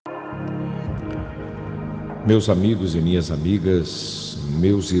Meus amigos e minhas amigas,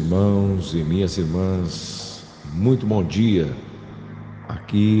 meus irmãos e minhas irmãs, muito bom dia.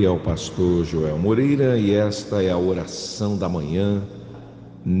 Aqui é o pastor Joel Moreira e esta é a oração da manhã,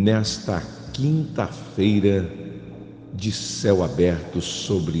 nesta quinta-feira de céu aberto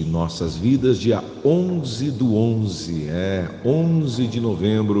sobre nossas vidas, dia 11/11, 11 de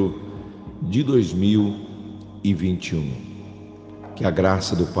novembro de 2021. Que a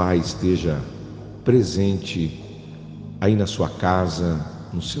graça do Pai esteja presente aí na sua casa,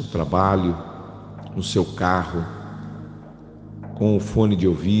 no seu trabalho, no seu carro, com o fone de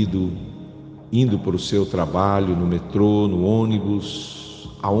ouvido, indo para o seu trabalho, no metrô, no ônibus,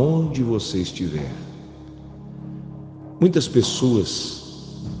 aonde você estiver. Muitas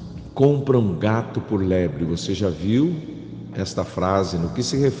pessoas compram gato por lebre. Você já viu esta frase no que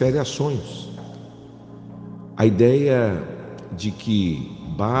se refere a sonhos? A ideia de que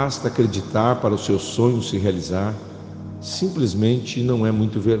basta acreditar para o seu sonho se realizar simplesmente não é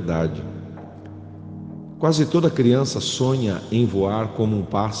muito verdade. Quase toda criança sonha em voar como um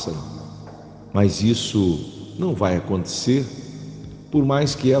pássaro, mas isso não vai acontecer por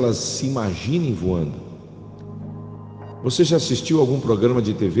mais que elas se imaginem voando. Você já assistiu a algum programa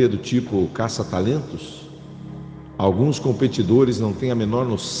de TV do tipo Caça-Talentos? Alguns competidores não têm a menor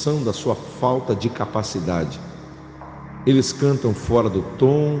noção da sua falta de capacidade. Eles cantam fora do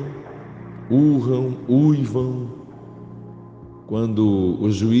tom, urram, uivam. Quando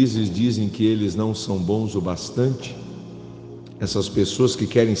os juízes dizem que eles não são bons o bastante, essas pessoas que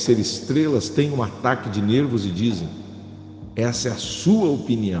querem ser estrelas têm um ataque de nervos e dizem: essa é a sua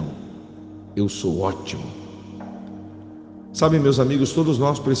opinião, eu sou ótimo. Sabe, meus amigos, todos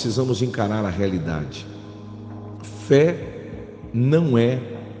nós precisamos encarar a realidade. Fé não é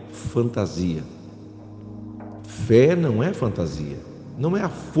fantasia. Fé não é fantasia, não é a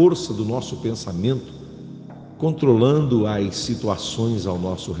força do nosso pensamento controlando as situações ao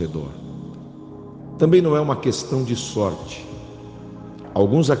nosso redor. Também não é uma questão de sorte.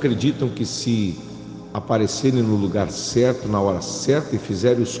 Alguns acreditam que se aparecerem no lugar certo, na hora certa e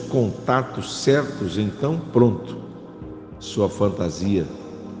fizerem os contatos certos, então pronto, sua fantasia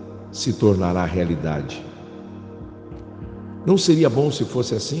se tornará realidade. Não seria bom se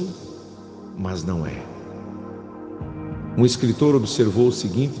fosse assim? Mas não é. Um escritor observou o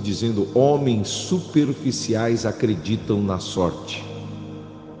seguinte, dizendo: homens superficiais acreditam na sorte.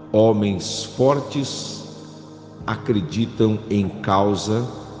 Homens fortes acreditam em causa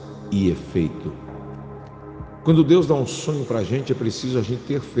e efeito. Quando Deus dá um sonho para a gente, é preciso a gente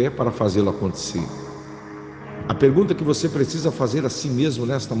ter fé para fazê-lo acontecer. A pergunta que você precisa fazer a si mesmo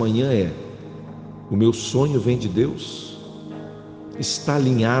nesta manhã é: o meu sonho vem de Deus? Está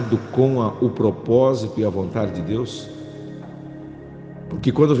alinhado com o propósito e a vontade de Deus? Porque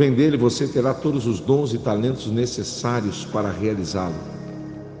quando vem dele, você terá todos os dons e talentos necessários para realizá-lo.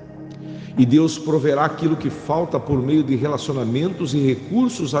 E Deus proverá aquilo que falta por meio de relacionamentos e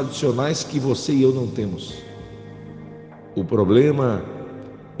recursos adicionais que você e eu não temos. O problema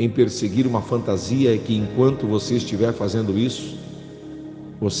em perseguir uma fantasia é que enquanto você estiver fazendo isso,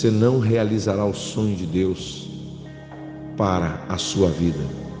 você não realizará o sonho de Deus para a sua vida.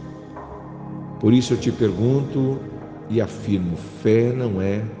 Por isso eu te pergunto e afirmo: fé não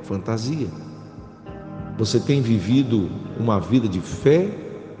é fantasia. Você tem vivido uma vida de fé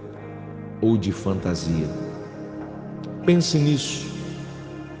ou de fantasia? Pense nisso.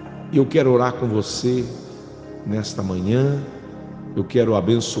 E eu quero orar com você nesta manhã. Eu quero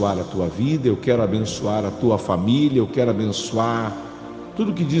abençoar a tua vida, eu quero abençoar a tua família, eu quero abençoar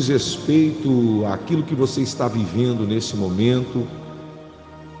tudo que diz respeito àquilo que você está vivendo nesse momento.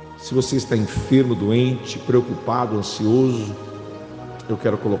 Se você está enfermo, doente, preocupado, ansioso, eu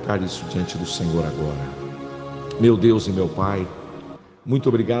quero colocar isso diante do Senhor agora. Meu Deus e meu Pai, muito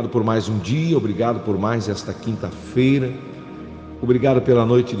obrigado por mais um dia, obrigado por mais esta quinta-feira, obrigado pela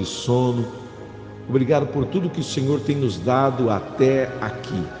noite de sono, obrigado por tudo que o Senhor tem nos dado até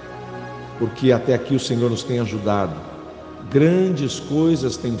aqui, porque até aqui o Senhor nos tem ajudado. Grandes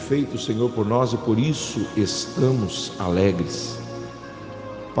coisas tem feito o Senhor por nós e por isso estamos alegres.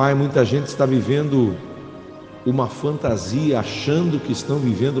 Pai, muita gente está vivendo uma fantasia, achando que estão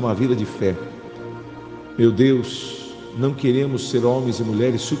vivendo uma vida de fé. Meu Deus, não queremos ser homens e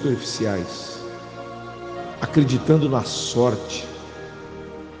mulheres superficiais, acreditando na sorte.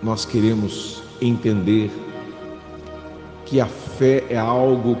 Nós queremos entender que a fé é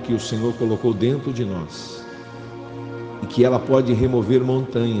algo que o Senhor colocou dentro de nós e que ela pode remover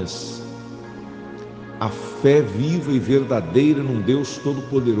montanhas. A fé viva e verdadeira num Deus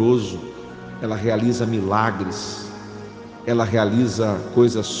Todo-Poderoso, ela realiza milagres, ela realiza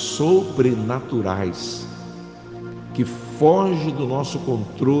coisas sobrenaturais que foge do nosso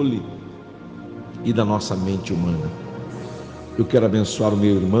controle e da nossa mente humana. Eu quero abençoar o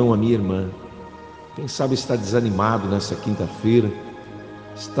meu irmão, a minha irmã. Quem sabe está desanimado nessa quinta-feira,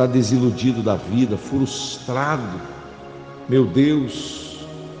 está desiludido da vida, frustrado. Meu Deus,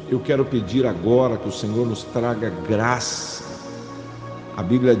 eu quero pedir agora que o Senhor nos traga graça. A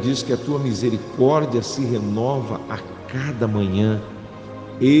Bíblia diz que a tua misericórdia se renova a cada manhã.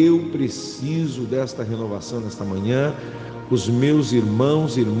 Eu preciso desta renovação nesta manhã. Os meus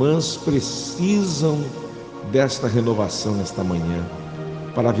irmãos e irmãs precisam desta renovação nesta manhã,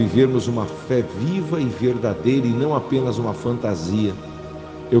 para vivermos uma fé viva e verdadeira e não apenas uma fantasia.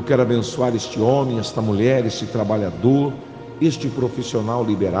 Eu quero abençoar este homem, esta mulher, este trabalhador, este profissional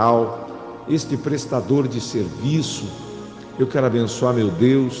liberal, este prestador de serviço. Eu quero abençoar, meu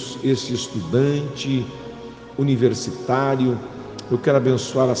Deus, este estudante universitário. Eu quero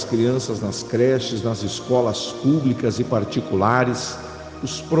abençoar as crianças nas creches, nas escolas públicas e particulares,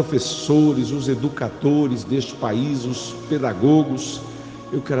 os professores, os educadores deste país, os pedagogos.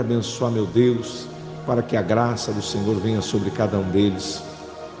 Eu quero abençoar, meu Deus, para que a graça do Senhor venha sobre cada um deles.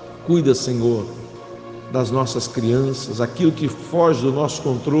 Cuida, Senhor, das nossas crianças, aquilo que foge do nosso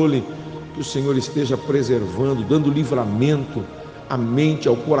controle, que o Senhor esteja preservando, dando livramento à mente,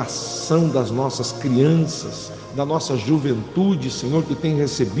 ao coração das nossas crianças, da nossa juventude, Senhor, que tem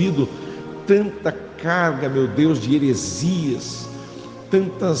recebido tanta carga, meu Deus, de heresias,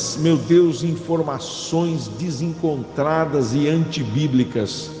 tantas, meu Deus, informações desencontradas e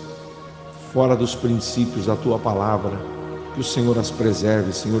antibíblicas, fora dos princípios da Tua palavra. Que o Senhor as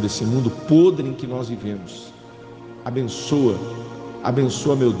preserve, Senhor, desse mundo podre em que nós vivemos. Abençoa,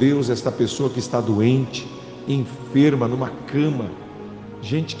 meu Deus, esta pessoa que está doente, enferma, numa cama,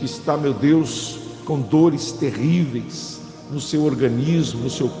 gente que está, meu Deus, com dores terríveis no seu organismo, no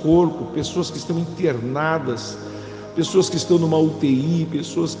seu corpo, pessoas que estão internadas, pessoas que estão numa UTI,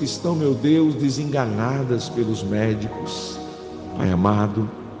 pessoas que estão, meu Deus, desenganadas pelos médicos. Pai amado,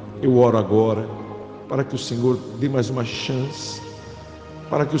 eu oro agora para que o Senhor dê mais uma chance,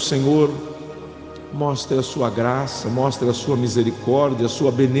 para que o Senhor mostre a sua graça, mostre a sua misericórdia, a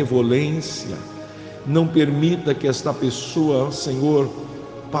sua benevolência. Não permita que esta pessoa, Senhor,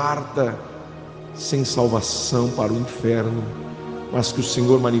 parta sem salvação para o inferno, mas que o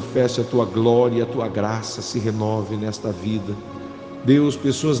Senhor manifeste a tua glória e a tua graça se renove nesta vida. Deus,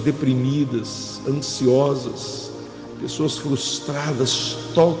 pessoas deprimidas, ansiosas, pessoas frustradas,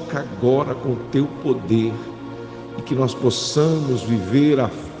 toca agora com o teu poder e que nós possamos viver a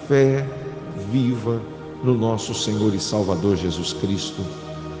fé viva no nosso Senhor e Salvador Jesus Cristo.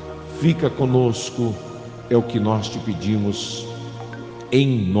 Fica conosco, é o que nós te pedimos,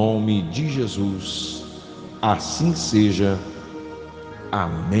 em nome de Jesus. Assim seja.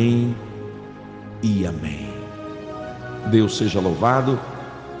 Amém e amém. Deus seja louvado,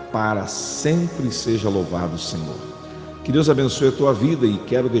 para sempre seja louvado o Senhor. Que Deus abençoe a tua vida e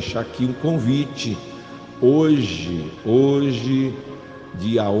quero deixar aqui um convite. Hoje,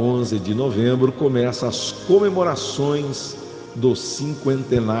 dia 11 de novembro, começa as comemorações do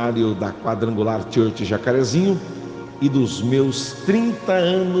cinquentenário da Quadrangular Church Jacarezinho e dos meus 30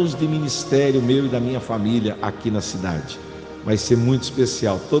 anos de ministério, meu e da minha família aqui na cidade. Vai ser muito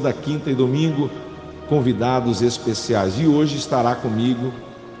especial, toda quinta e domingo, convidados especiais. E hoje estará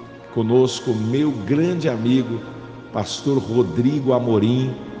conosco, meu grande amigo, pastor Rodrigo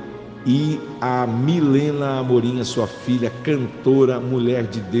Amorim, e a Milena Amorim, a sua filha, cantora, mulher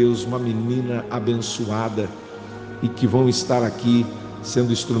de Deus, uma menina abençoada, e que vão estar aqui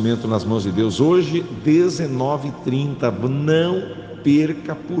sendo instrumento nas mãos de Deus. Hoje, 19h30, não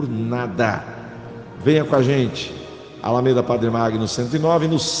perca por nada. Venha com a gente, Alameda Padre Magno 109,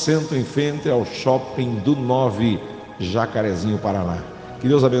 no centro, em frente ao Shopping do 9, Jacarezinho, Paraná. Que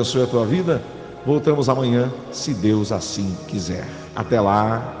Deus abençoe a tua vida. Voltamos amanhã, se Deus assim quiser. Até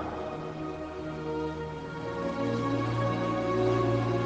lá.